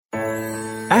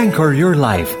Anchor your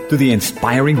life to the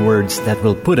inspiring words that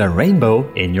will put a rainbow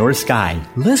in your sky.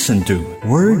 Listen to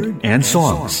Word and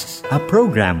Songs, a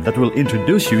program that will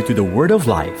introduce you to the Word of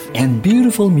Life and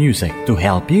beautiful music to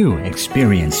help you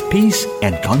experience peace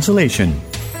and consolation.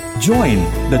 Join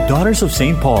the Daughters of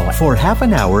St. Paul for half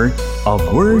an hour of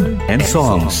Word and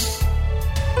Songs.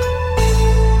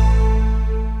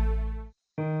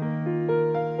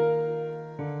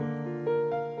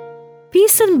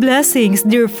 Peace and blessings,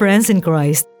 dear friends in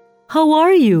Christ. How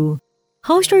are you?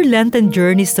 How's your Lenten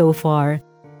journey so far?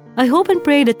 I hope and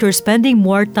pray that you're spending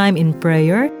more time in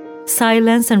prayer,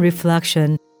 silence, and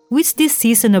reflection, which this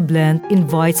season of Lent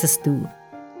invites us to.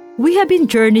 We have been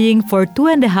journeying for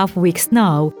 2.5 weeks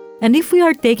now, and if we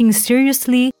are taking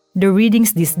seriously the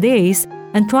readings these days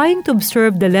and trying to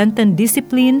observe the Lenten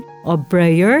discipline of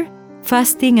prayer,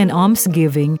 fasting, and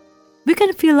almsgiving, we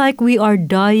can feel like we are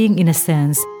dying in a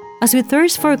sense, as we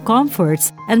thirst for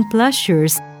comforts and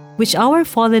pleasures which our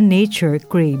fallen nature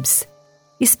craves.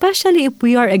 Especially if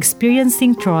we are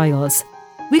experiencing trials,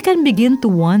 we can begin to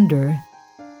wonder,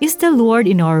 is the Lord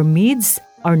in our midst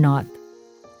or not?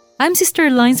 I'm Sister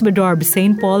Lines Badar of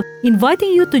St. Paul, inviting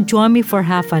you to join me for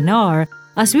half an hour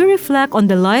as we reflect on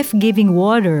the life-giving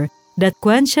water that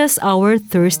quenches our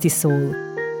thirsty soul.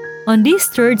 On this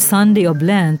third Sunday of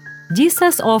Lent,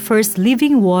 Jesus offers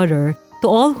living water to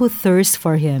all who thirst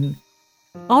for Him.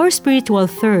 Our spiritual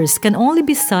thirst can only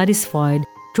be satisfied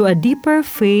through a deeper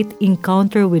faith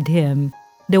encounter with Him,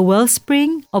 the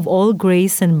wellspring of all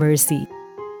grace and mercy.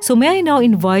 So may I now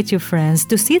invite you, friends,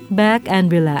 to sit back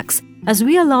and relax as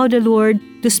we allow the Lord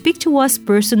to speak to us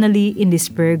personally in this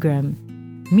program.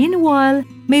 Meanwhile,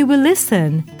 may we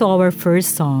listen to our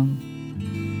first song.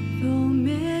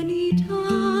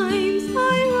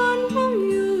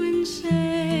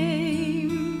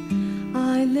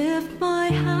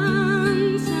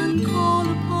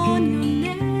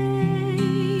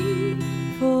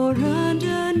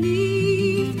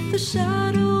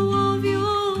 Shadow of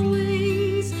your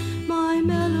wings, my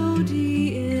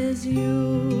melody is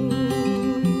you.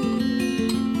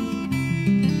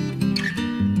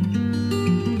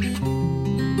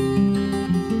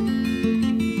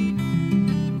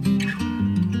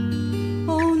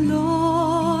 Oh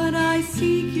Lord, I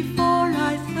seek you for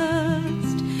I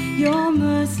thirst. Your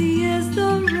mercy is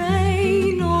the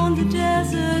rain on the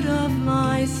desert of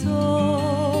my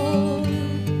soul.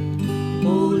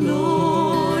 Oh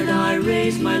Lord, I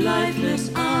raise my lifeless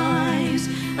eyes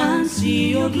and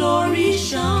see your glory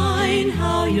shine,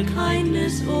 how your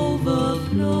kindness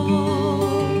overflows.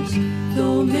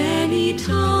 Though many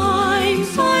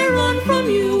times I run from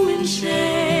you in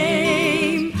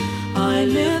shame, I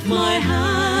lift my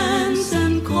hands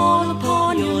and call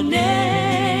upon your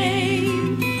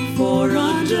name. For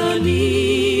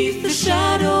underneath the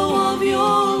shadow of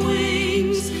your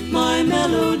wings, my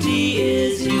melody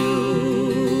is you.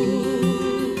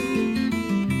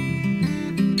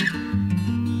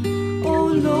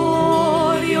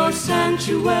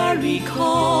 Sanctuary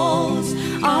calls,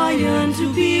 I yearn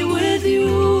to be with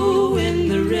you in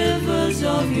the rivers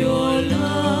of your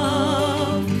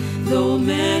love. Though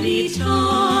many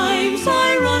times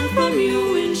I run from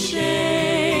you in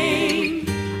shame,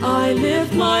 I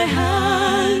lift my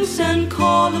hands and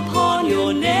call upon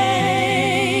your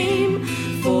name.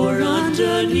 For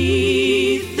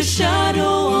underneath the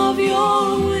shadow of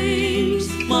your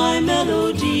wings, my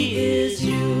melody is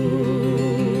you.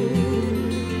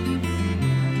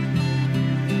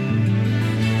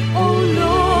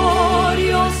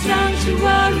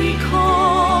 Sanctuary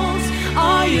calls,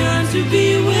 I yearn to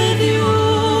be with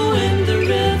you in the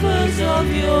rivers of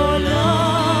your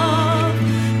love.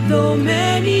 Though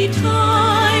many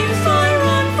times I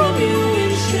run from you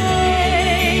in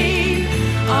shame,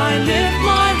 I lift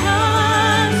my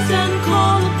hands and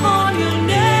call upon your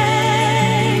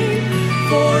name.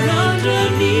 For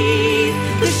underneath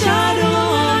the shadow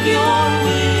of your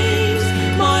wings,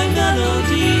 my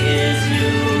melody is you.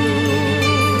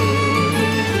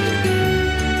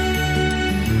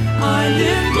 I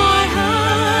lift my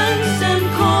hands and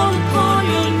call upon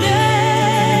your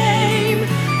name.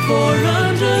 For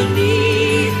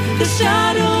underneath the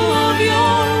shadow of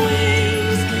your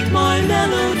wings, my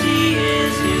melody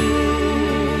is you.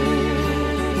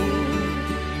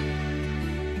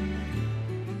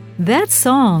 That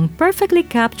song perfectly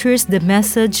captures the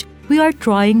message we are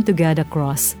trying to get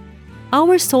across.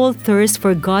 Our soul thirsts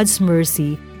for God's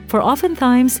mercy, for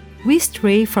oftentimes we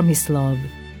stray from His love.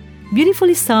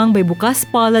 Beautifully sung by Bukas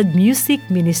Palad Music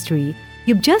Ministry,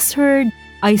 you've just heard,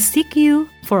 I Seek You,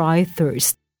 for I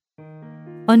Thirst.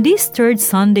 On this third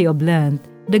Sunday of Lent,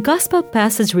 the Gospel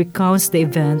passage recounts the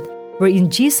event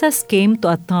wherein Jesus came to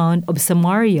a town of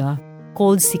Samaria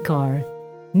called Sychar,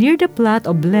 near the plot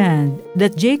of land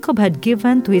that Jacob had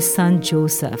given to his son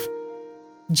Joseph.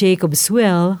 Jacob's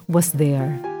well was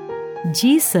there.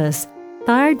 Jesus,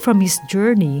 tired from his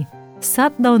journey,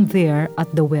 sat down there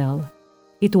at the well.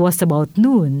 It was about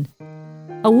noon.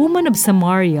 A woman of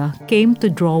Samaria came to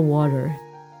draw water.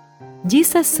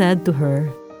 Jesus said to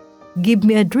her, "Give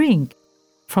me a drink."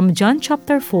 From John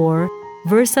chapter 4,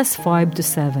 verses 5 to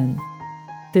 7.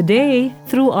 Today,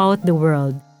 throughout the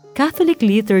world, Catholic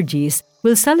liturgies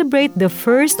will celebrate the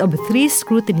first of 3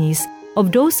 scrutinies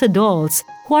of those adults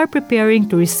who are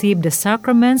preparing to receive the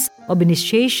sacraments of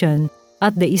initiation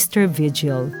at the Easter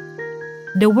Vigil.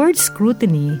 The word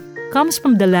scrutiny comes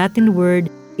from the Latin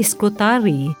word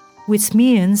scrutare, which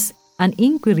means an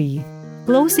inquiry,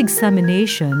 close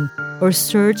examination, or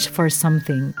search for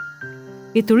something.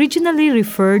 It originally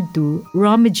referred to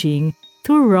rummaging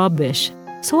through rubbish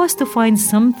so as to find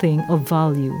something of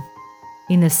value.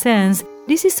 In a sense,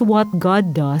 this is what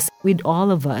God does with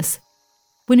all of us.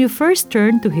 When we first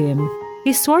turn to Him,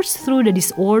 He sorts through the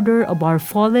disorder of our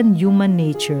fallen human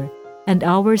nature and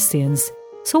our sins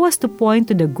so as to point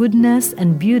to the goodness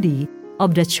and beauty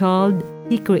of the child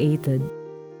He created.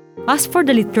 As for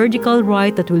the liturgical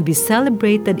rite that will be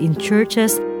celebrated in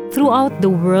churches throughout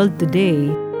the world today,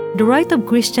 the rite of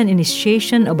Christian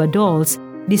initiation of adults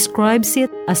describes it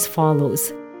as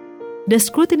follows. The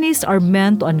scrutinies are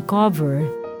meant to uncover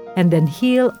and then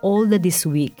heal all that is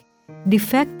weak,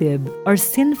 defective, or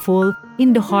sinful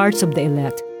in the hearts of the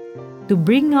elect, to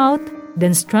bring out,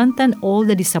 then strengthen all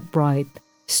that is upright,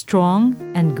 strong,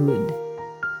 and good.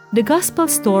 The Gospel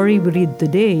story we read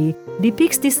today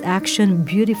depicts this action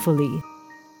beautifully.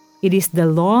 It is the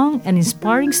long and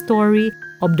inspiring story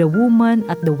of the woman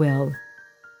at the well.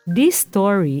 This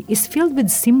story is filled with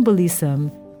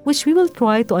symbolism which we will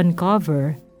try to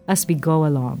uncover as we go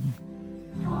along.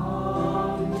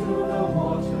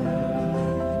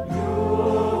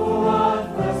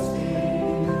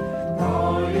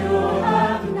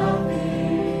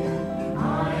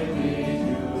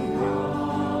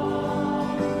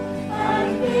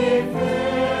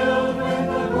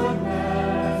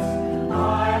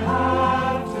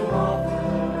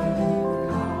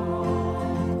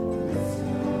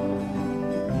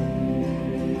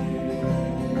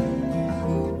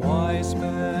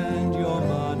 Spend your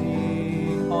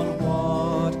money on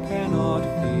what cannot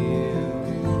fill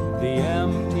the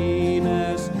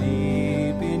emptiness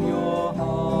deep in your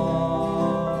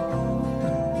heart.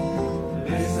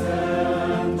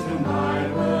 Listen to my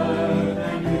word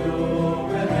and you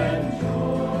will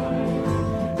enjoy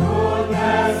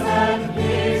goodness and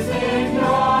peace in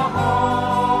your heart.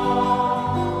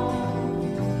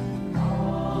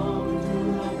 Come to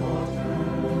the water,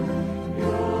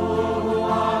 you who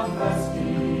are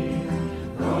thirsty,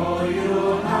 though you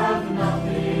have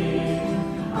nothing,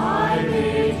 I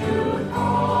bid you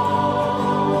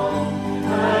come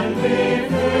and be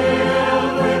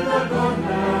filled with the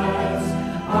goodness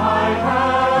I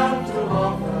have to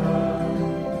offer.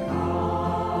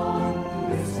 Come,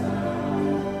 listen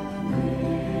me.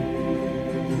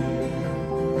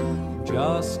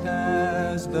 Just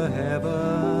as the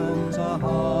heavens are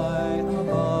high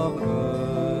above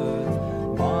earth,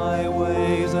 my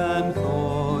ways and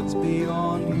thoughts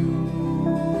beyond you.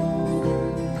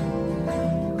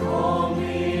 Call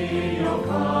me your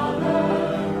Father,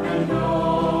 and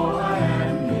though I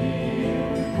am near,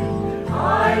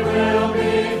 I will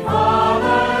be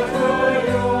Father to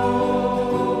you.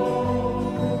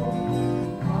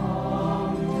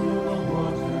 Come to the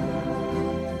water,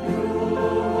 you who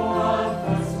are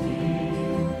thirsty,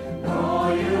 though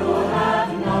you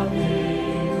have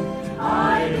nothing,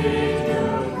 I bid you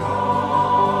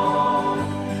come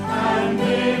and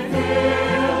be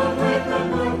filled with the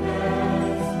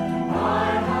goodness I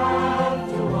have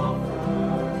to offer.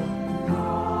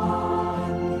 Come,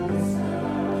 listen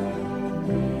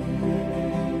me.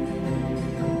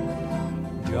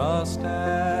 Just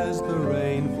as the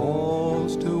rain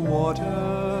falls to water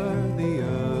the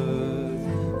earth,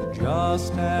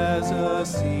 just as a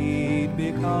seed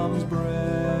becomes bread,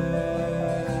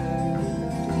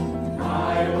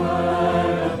 my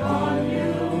word upon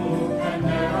you can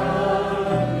never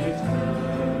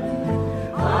return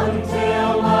until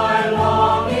my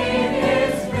longing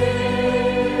is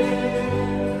filled.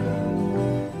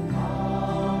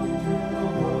 Come to the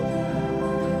water,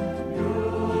 you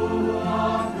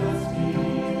are thirsty,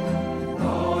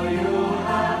 though you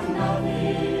have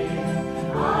nothing,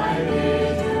 I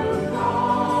bid you come.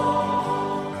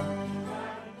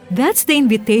 That's the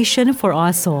invitation for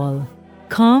us all.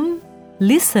 Come,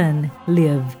 listen,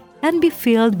 live, and be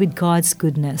filled with God's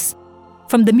goodness.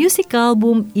 From the music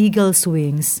album Eagle's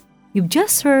Wings, you've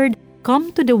just heard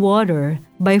Come to the Water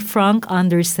by Frank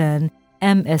Anderson,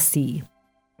 MSc.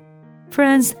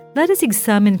 Friends, let us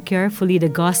examine carefully the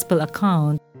gospel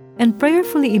account and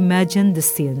prayerfully imagine the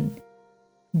scene.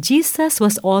 Jesus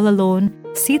was all alone,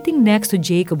 sitting next to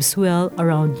Jacob's well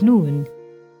around noon.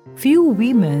 Few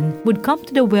women would come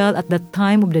to the well at that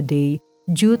time of the day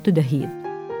due to the heat.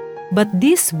 But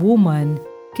this woman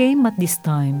came at this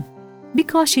time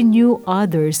because she knew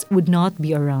others would not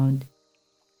be around.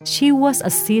 She was a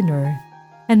sinner,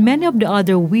 and many of the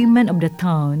other women of the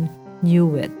town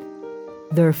knew it.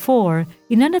 Therefore,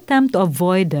 in an attempt to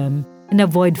avoid them and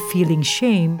avoid feeling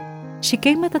shame, she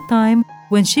came at a time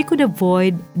when she could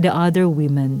avoid the other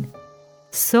women.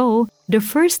 So, the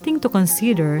first thing to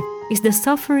consider is the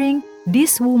suffering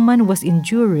this woman was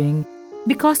enduring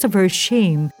because of her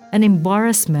shame and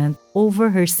embarrassment over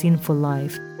her sinful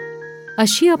life. As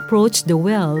she approached the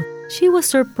well, she was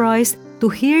surprised to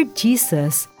hear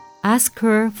Jesus ask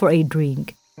her for a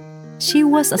drink. She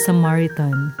was a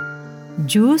Samaritan.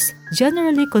 Jews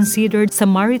generally considered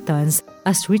Samaritans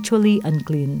as ritually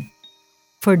unclean.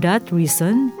 For that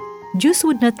reason, Jews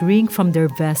would not drink from their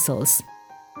vessels.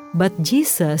 But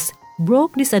Jesus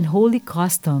broke this unholy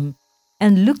custom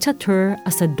and looked at her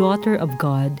as a daughter of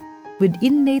God with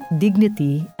innate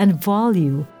dignity and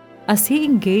value as he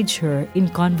engaged her in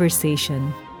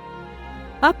conversation.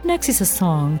 Up next is a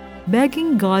song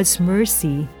begging God's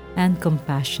mercy and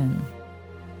compassion.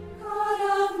 God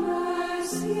of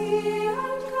mercy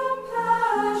and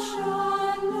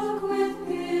compassion, look with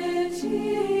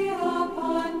pity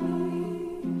upon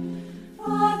me.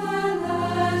 Father,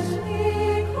 let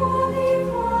me call thee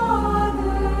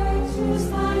Father, 'tis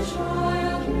thy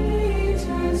child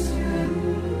returns to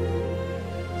thee.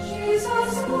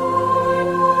 Jesus, Lord,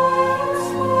 I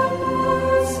ask for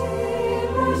mercy,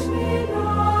 let me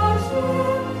not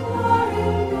implore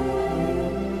in vain.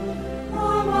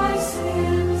 All my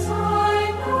sins I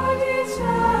know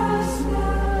detest,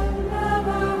 and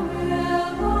never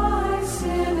will I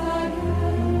sin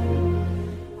again.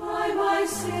 By my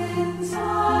sins I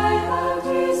have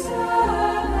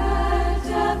deserved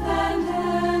death and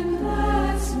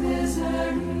endless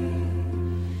misery.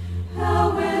 Hell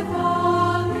with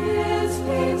all its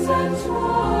pains and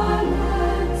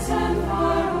torments, and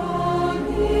for all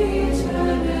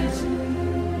eternity.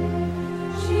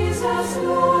 Jesus,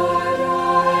 Lord,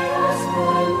 I ask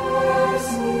for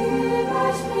mercy,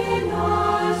 let me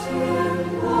not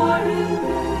implore in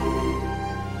vain.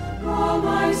 All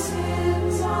my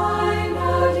sins I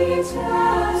know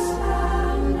detest,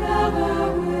 and never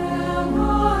will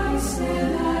I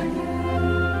sin again.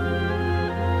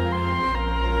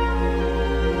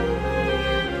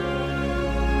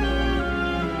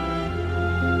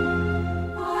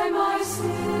 By my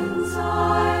sins I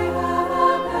have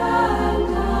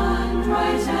abandoned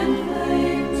right and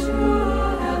plain to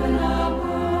heaven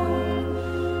above,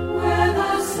 where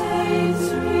the saints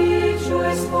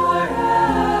rejoice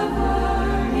forever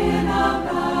in a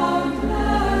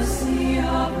boundless sea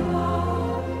of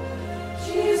love.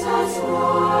 Jesus,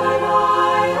 Lord,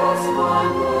 I ask for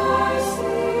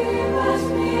mercy, let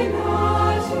me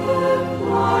not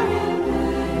implore in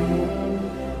vain.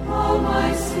 All my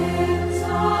sins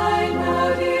I know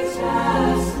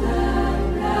detest, and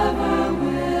never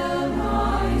will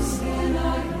I sin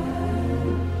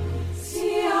again.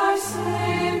 See our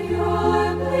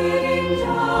Savior bleeding,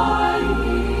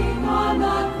 dying on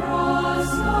the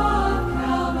cross of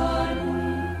Calvary.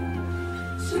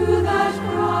 To that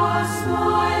cross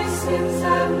my sins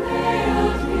have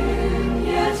nailed him,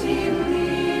 yet he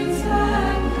bleeds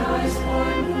and dies for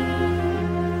me.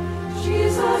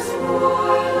 Jesus,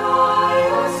 Lord, I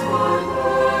ask for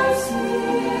mercy,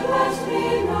 let me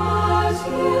not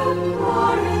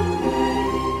implore in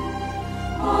vain.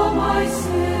 All my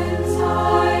sins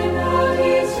I know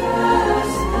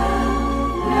detest, and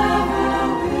never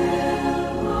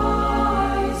will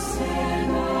I sin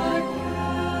again.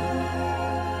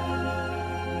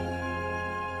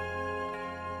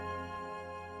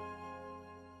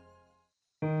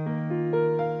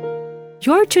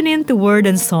 You're tuned in to Word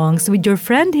and Songs with your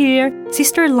friend here,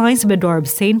 Sister Lines Bedore of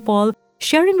St. Paul,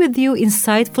 sharing with you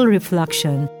insightful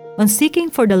reflection on seeking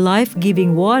for the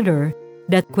life-giving water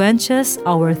that quenches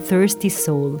our thirsty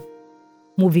soul.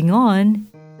 Moving on,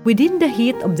 within the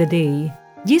heat of the day,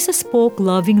 Jesus spoke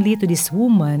lovingly to this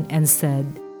woman and said,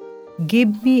 "Give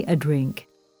me a drink."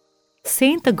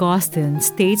 St. Augustine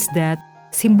states that,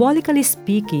 symbolically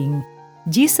speaking,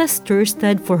 Jesus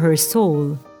thirsted for her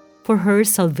soul, for her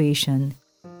salvation.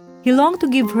 He longed to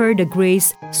give her the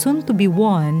grace soon to be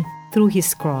won through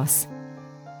his cross.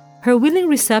 Her willing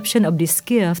reception of this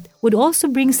gift would also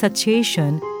bring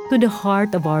satiation to the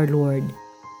heart of our Lord.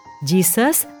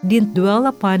 Jesus didn't dwell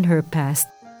upon her past.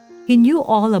 He knew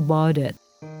all about it.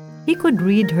 He could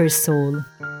read her soul.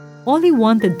 All he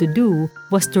wanted to do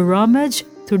was to rummage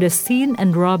through the sin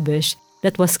and rubbish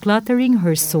that was cluttering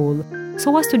her soul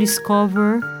so as to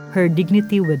discover her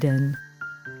dignity within.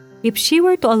 If she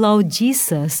were to allow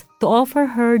Jesus to offer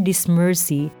her this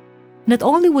mercy, not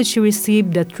only would she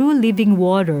receive the true living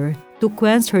water to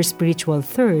quench her spiritual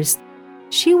thirst,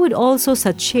 she would also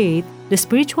satiate the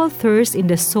spiritual thirst in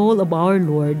the soul of our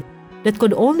Lord that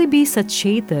could only be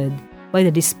satiated by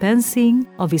the dispensing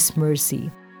of His mercy.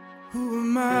 Who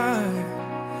am I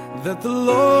that the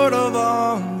Lord of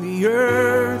all the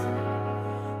earth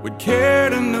would care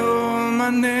to know my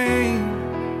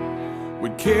name,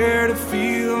 would care to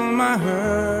feel my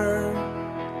hurt?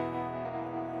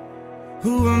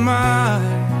 Who am I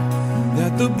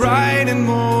that the bright and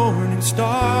morning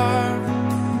star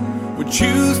would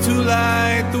choose to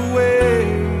light the way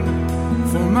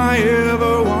for my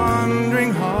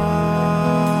ever-wandering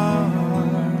heart?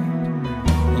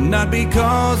 Not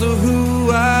because of who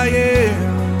I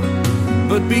am,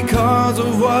 but because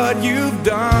of what you've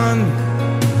done.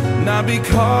 Not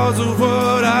because of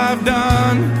what I've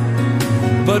done,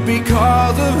 but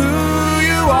because of who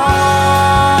you are.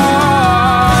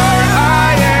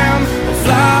 I am a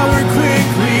flower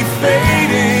quickly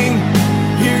fading,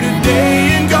 here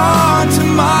today and gone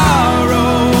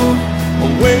tomorrow, a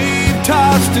wave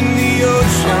tossed in the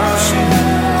ocean,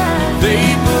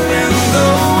 vapor in the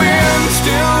wind.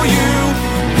 Still you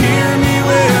hear me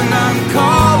when I'm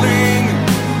calling,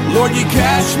 Lord, you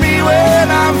catch me when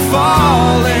I'm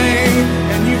falling,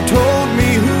 and you told me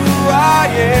who I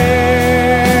am.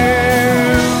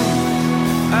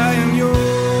 I am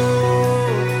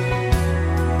yours,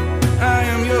 I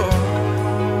am yours.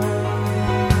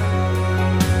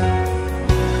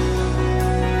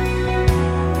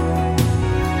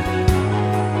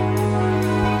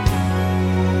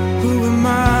 Who am I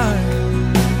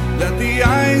that the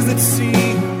eyes that see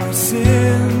my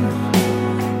sin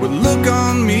would look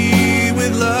on me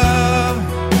with love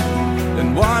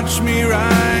and watch me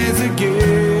rise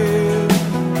again?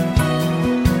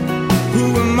 Who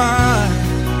am I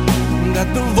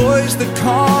that the voice that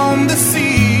calmed the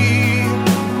sea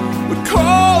would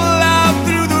call out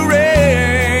through the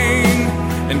rain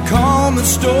and calm the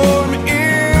storm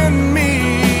in me?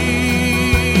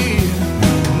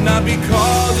 Not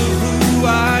because of who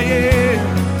I am,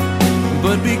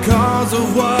 but because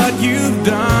of what you've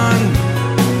done.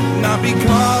 Not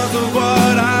because of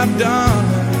what I've done,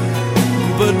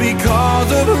 but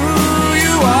because of who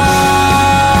you are.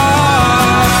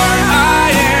 I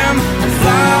am a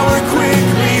flower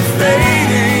quickly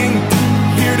fading,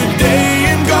 here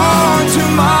today and gone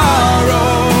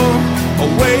tomorrow, a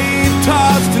wave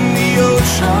tossed in the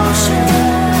ocean,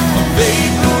 a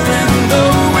vapor in the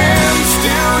wind.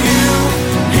 Still you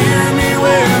hear me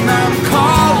when I'm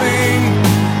calling,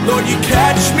 Lord, you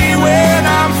catch me when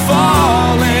I'm falling.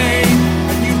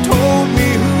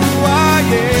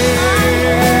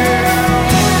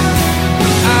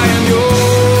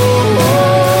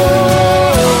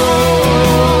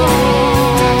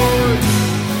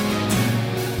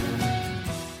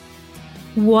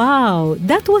 Wow,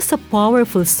 that was a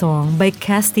powerful song by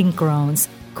Casting Crowns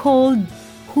called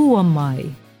Who Am I?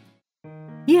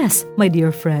 Yes, my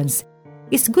dear friends,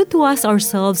 it's good to ask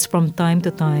ourselves from time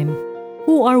to time,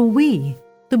 who are we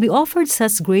to be offered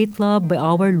such great love by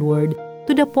our Lord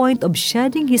to the point of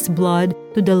shedding His blood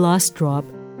to the last drop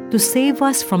to save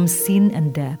us from sin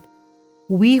and death?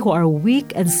 We who are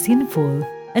weak and sinful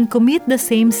and commit the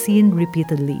same sin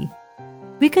repeatedly.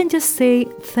 We can just say,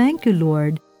 "Thank you,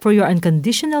 Lord, for your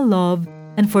unconditional love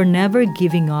and for never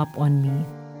giving up on me."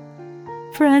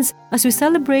 Friends, as we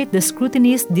celebrate the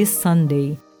scrutinies this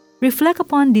Sunday, reflect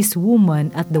upon this woman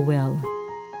at the well.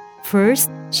 First,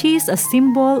 she is a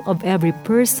symbol of every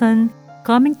person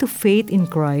coming to faith in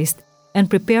Christ and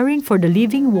preparing for the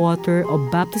living water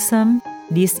of baptism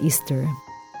this Easter.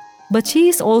 But she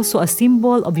is also a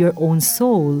symbol of your own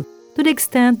soul to the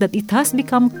extent that it has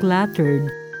become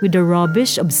cluttered with the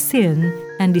rubbish of sin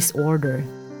and disorder.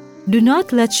 Do not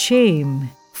let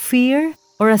shame, fear,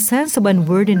 or a sense of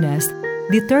unworthiness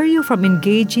deter you from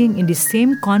engaging in the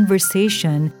same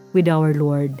conversation with our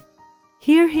Lord.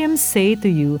 Hear Him say to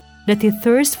you that He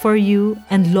thirsts for you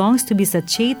and longs to be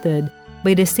satiated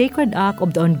by the sacred act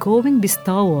of the ongoing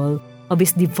bestowal of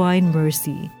His divine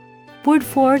mercy, poured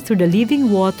forth through the living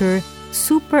water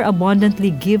superabundantly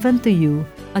given to you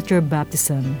at your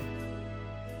baptism.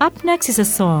 Up next is a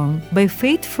song by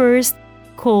Faith First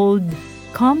called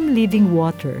Come Living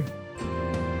Water.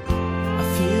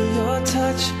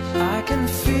 touch, I can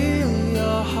feel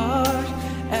your heart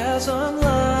as I'm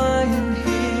lying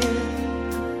here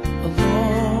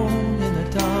alone in the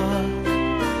dark.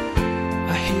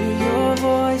 I hear your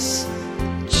voice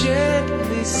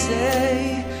gently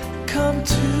say, come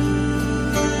to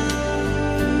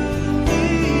me.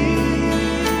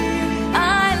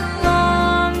 I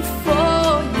long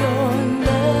for your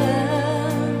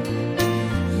love,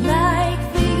 like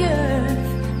the earth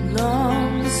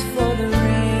longs for the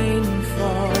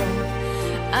rainfall.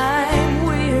 I'm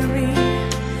weary,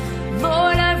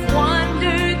 Lord, I've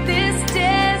wandered this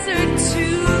desert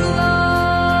too long.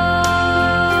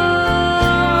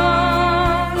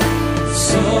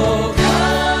 So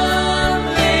come,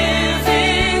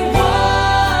 living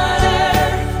water,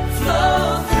 flow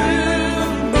through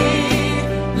me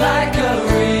like a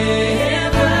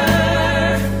river.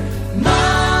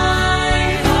 My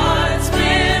heart's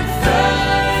been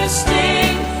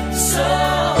thirsting so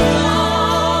long.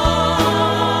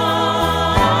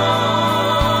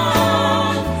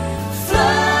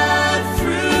 Flood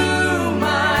through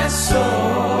my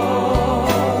soul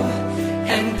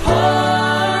and pour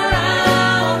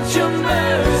out your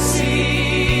mercy.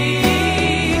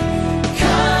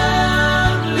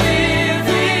 Come,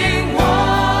 living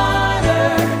water,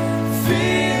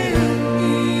 fill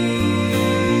me.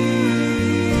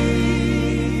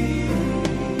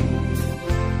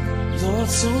 Lord,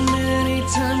 so many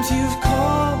times you've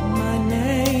called my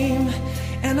name,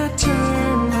 and I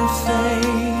turned my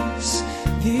face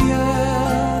the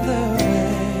other way.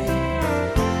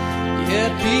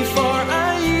 Yet before I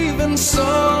even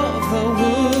saw the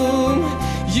womb,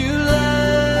 you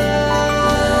loved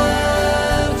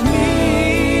me.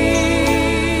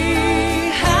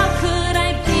 How could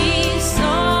I be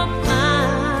so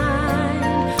blind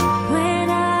when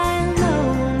I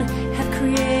alone have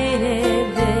created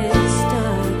this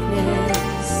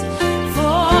darkness?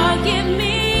 Forgive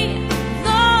me,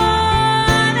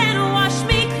 Lord, and wash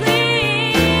me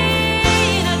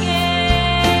clean again.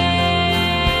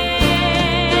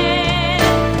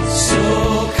 So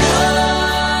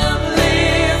come,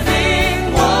 living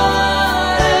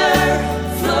water,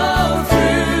 flow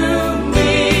through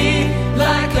me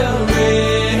like a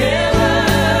river.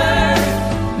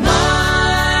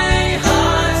 My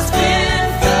heart's been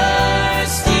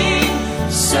thirsting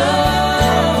so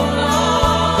long.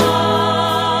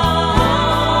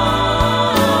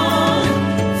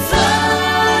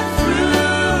 Flood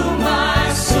through my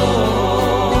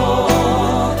soul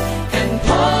and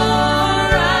pour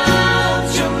out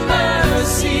your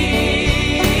mercy.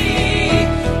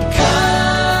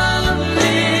 Come,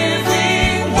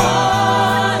 living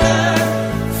water,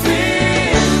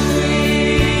 fill me.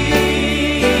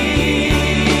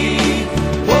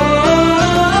 Oh,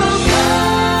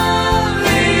 come,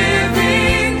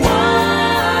 living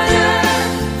water,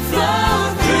 flow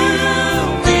through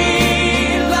me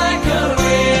like a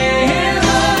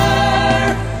river.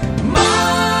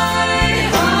 My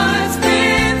heart's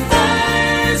been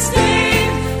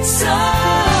thirsting so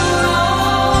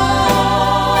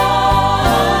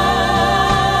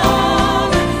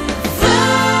long.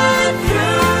 Flood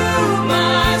through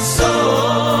my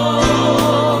soul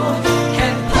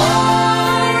and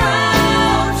pour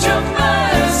out your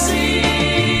mercy.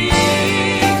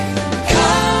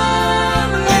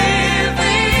 Come,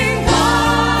 living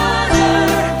water,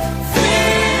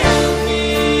 fill me.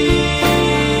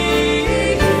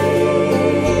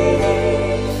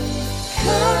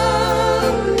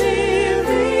 Come,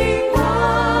 living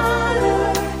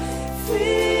water,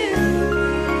 fill me.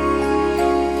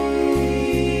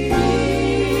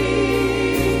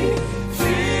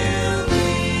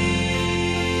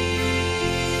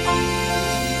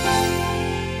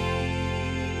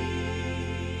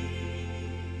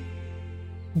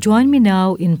 Join me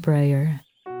now in prayer.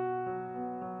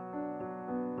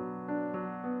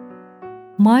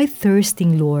 My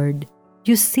thirsting Lord,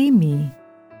 you see me.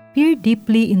 Peer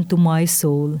deeply into my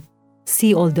soul.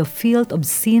 See all the filth of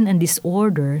sin and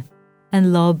disorder,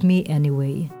 and love me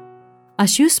anyway.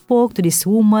 As you spoke to this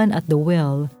woman at the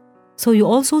well, so you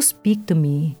also speak to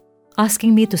me,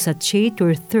 asking me to satiate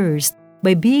your thirst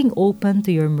by being open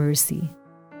to your mercy.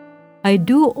 I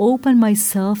do open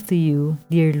myself to you,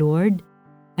 dear Lord,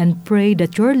 and pray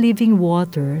that your living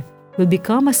water will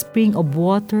become a spring of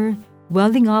water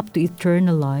welling up to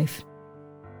eternal life.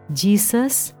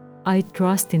 Jesus, I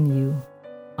trust in you.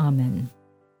 Amen.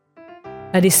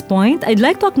 At this point, I'd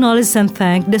like to acknowledge and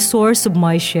thank the source of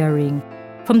my sharing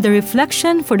from the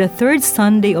reflection for the third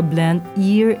Sunday of Lent,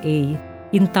 Year A,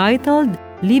 entitled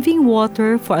Living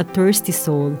Water for a Thirsty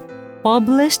Soul,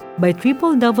 published by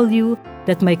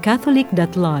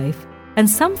www.mycatholic.life and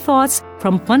some thoughts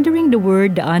from Pondering the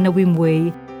Word the Anawim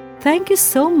Way. Thank you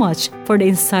so much for the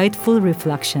insightful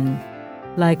reflection.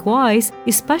 Likewise,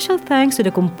 a special thanks to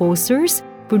the composers,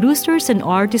 producers, and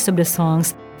artists of the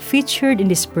songs featured in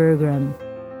this program.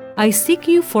 I Seek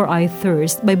You For I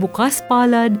Thirst by Bukas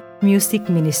Palad Music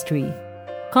Ministry.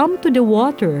 Come to the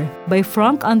Water by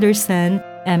Frank Anderson,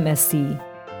 MSc.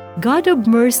 God of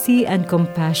Mercy and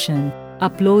Compassion,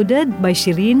 uploaded by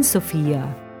Shireen Sophia.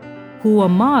 Who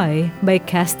Am I by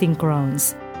Casting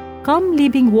Crowns. Come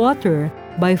Living Water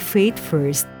by Faith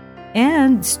First.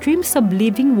 And Streams of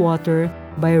Living Water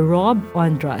by Rob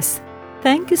Ondras.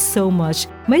 Thank you so much.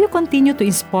 May you continue to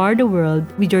inspire the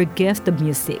world with your gift of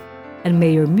music. And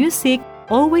may your music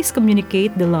always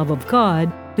communicate the love of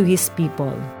God to His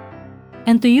people.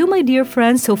 And to you, my dear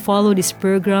friends who follow this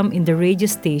program in the radio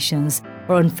stations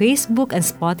or on Facebook and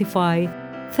Spotify,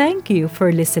 thank you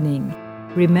for listening.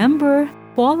 Remember,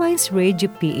 Pauline's Radio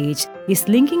PH is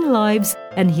linking lives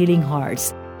and healing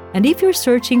hearts. And if you're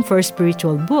searching for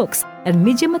spiritual books and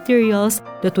media materials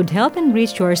that would help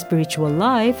enrich your spiritual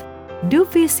life, do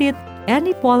visit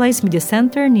any Pauline's Media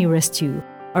Center nearest you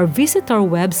or visit our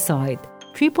website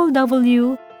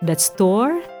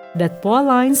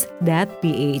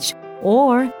www.store.paulines.ph,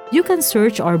 or you can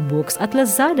search our books at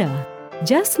Lazada.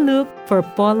 Just look for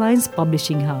Pauline's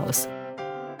Publishing House.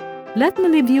 Let me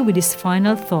leave you with this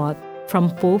final thought from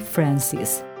Pope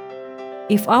Francis.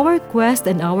 If our quest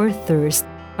and our thirst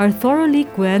are thoroughly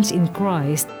quenched in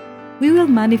Christ, we will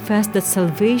manifest that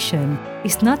salvation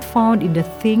is not found in the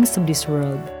things of this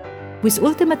world, which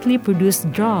ultimately produce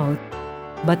drought,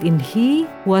 but in He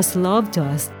who has loved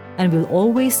us and will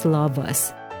always love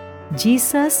us,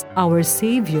 Jesus, our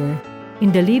Savior,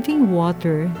 in the living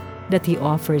water that He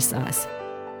offers us.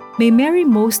 May Mary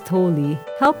Most Holy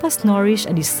help us nourish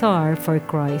a desire for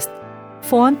Christ,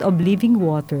 font of living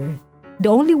water, the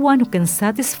only one who can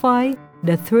satisfy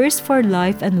the thirst for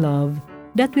life and love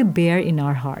that we bear in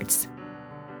our hearts.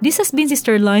 This has been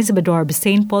Sister Lines Bador of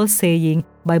St. Paul saying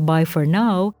bye-bye for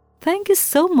now. Thank you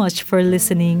so much for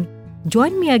listening.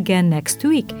 Join me again next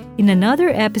week in another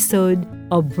episode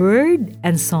of Word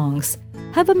and Songs.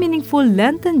 Have a meaningful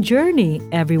Lenten journey,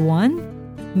 everyone.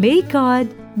 May God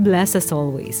bless us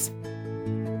always.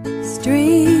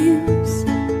 Streams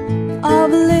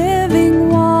of living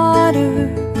water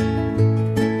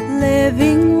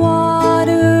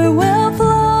will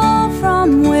flow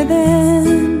from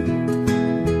within.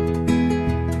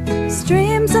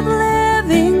 Streams of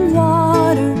living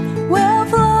water will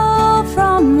flow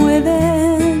from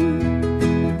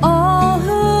within. All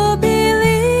who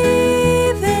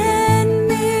believe in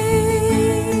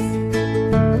me.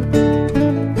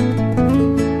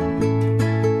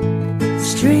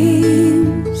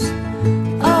 Streams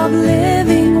of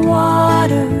living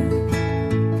water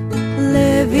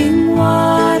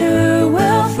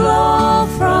will flow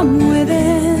from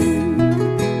within.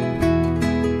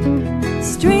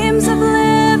 Streams of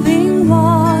living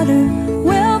water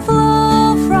will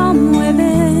flow from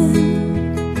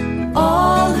within.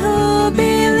 All who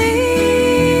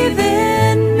believe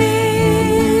in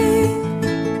me.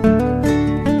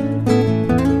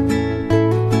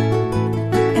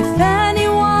 If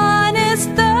anyone is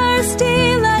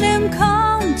thirsty, let him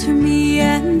come to me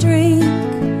and drink.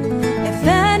 If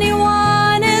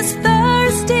anyone is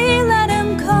thirsty, let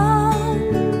him come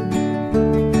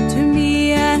to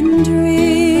me and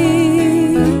drink.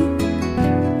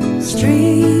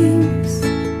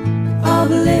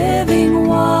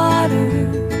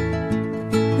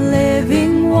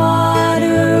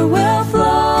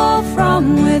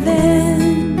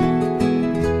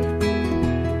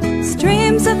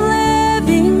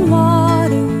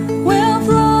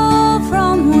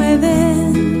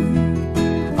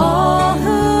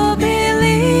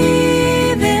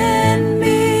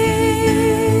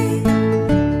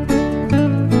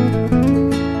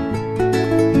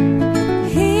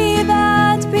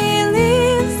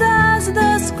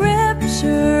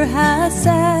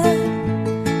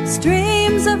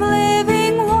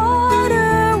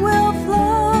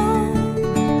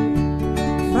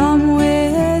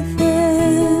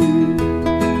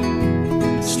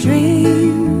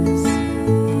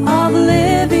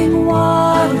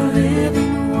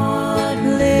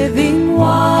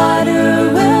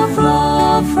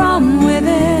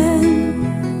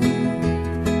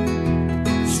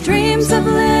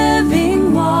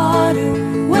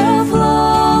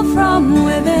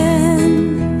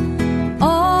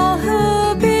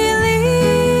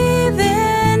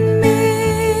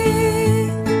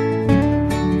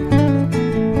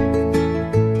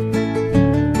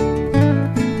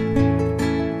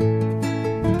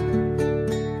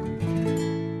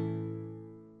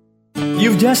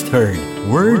 just heard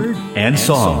Word and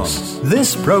Songs.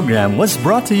 This program was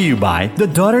brought to you by the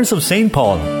Daughters of St.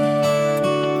 Paul.